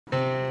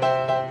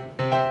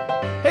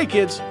Hey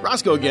kids,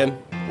 Rosko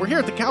again. We're here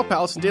at the Cow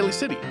Palace in Daly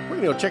City. We're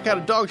going to go check out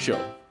a dog show.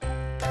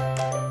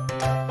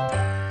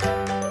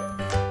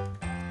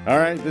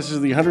 Alright, this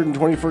is the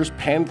 121st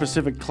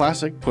Pan-Pacific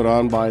Classic put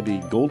on by the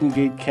Golden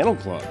Gate Kennel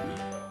Club.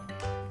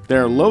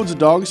 There are loads of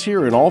dogs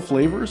here in all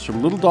flavors,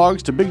 from little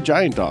dogs to big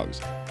giant dogs.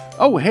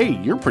 Oh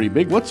hey, you're pretty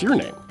big, what's your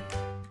name?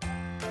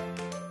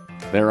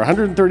 There are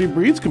 130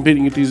 breeds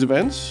competing at these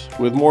events,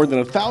 with more than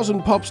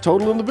 1,000 pups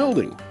total in the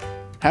building.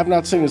 Have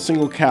not seen a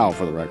single cow,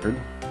 for the record.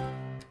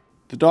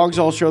 The dogs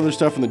all show their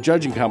stuff in the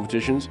judging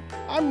competitions.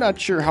 I'm not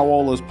sure how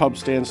all those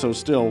pups stand so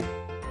still,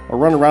 or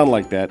run around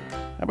like that.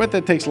 I bet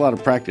that takes a lot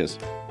of practice.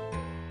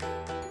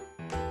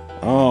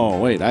 Oh,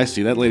 wait, I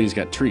see, that lady's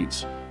got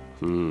treats.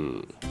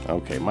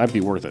 Okay, might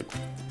be worth it.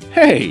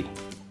 Hey!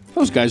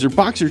 Those guys are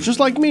boxers just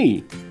like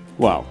me!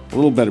 Well, a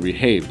little better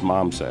behaved,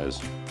 Mom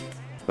says.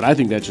 But I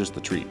think that's just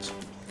the treats.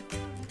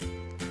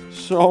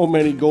 So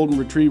many golden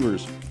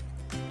retrievers.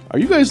 Are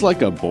you guys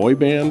like a boy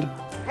band?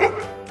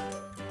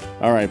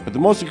 Alright, but the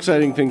most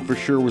exciting thing for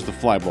sure was the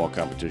fly ball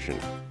competition.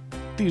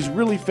 These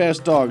really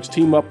fast dogs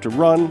team up to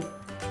run,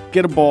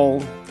 get a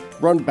ball,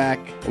 run back,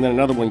 and then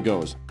another one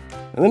goes.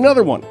 And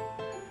another one!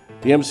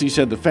 The MC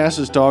said the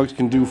fastest dogs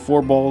can do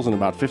 4 balls in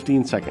about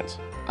 15 seconds.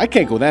 I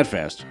can't go that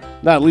fast,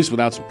 not at least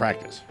without some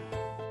practice.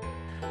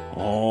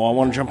 Oh, I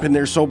want to jump in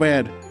there so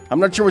bad. I'm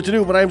not sure what to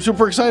do, but I am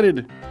super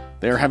excited.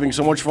 They're having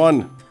so much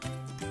fun.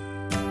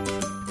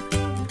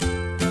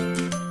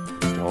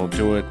 Don't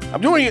do it.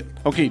 I'm doing it.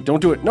 Okay, don't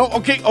do it. No,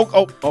 okay.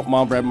 Oh,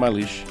 Mom grabbed my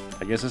leash.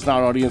 I guess it's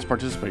not audience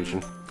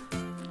participation.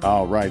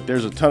 All right,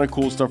 there's a ton of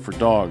cool stuff for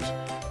dogs.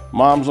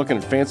 Mom's looking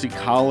at fancy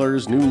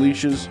collars, new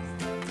leashes.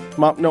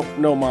 Mom,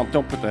 no, Mom,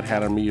 don't put that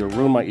hat on me. You'll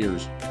ruin my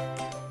ears.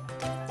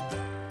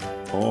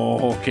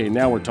 Oh, okay,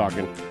 now we're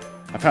talking.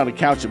 I found a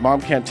couch that Mom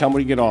can't tell me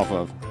to get off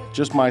of.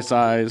 Just my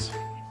size.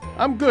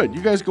 I'm good.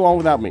 You guys go on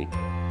without me.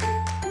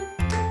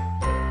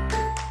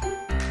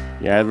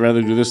 Yeah, I'd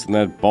rather do this than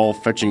that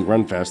ball-fetching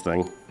run-fast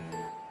thing.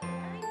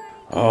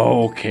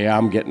 Oh, okay,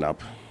 I'm getting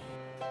up.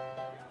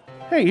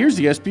 Hey, here's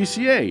the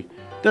SPCA.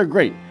 They're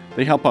great.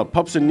 They help out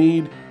pups in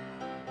need.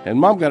 And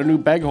Mom got a new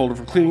bag holder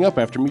for cleaning up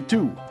after me,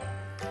 too.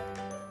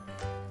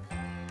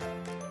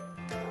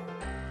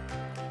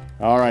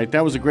 Alright,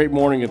 that was a great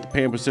morning at the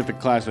Pan-Pacific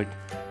Classic.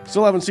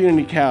 Still haven't seen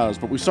any cows,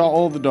 but we saw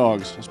all of the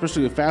dogs,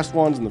 especially the fast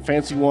ones and the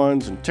fancy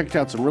ones, and checked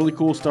out some really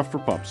cool stuff for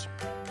pups.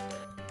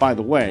 By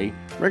the way,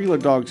 regular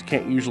dogs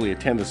can't usually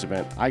attend this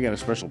event. I got a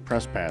special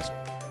press pass.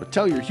 But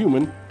tell your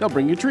human, they'll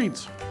bring you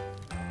treats.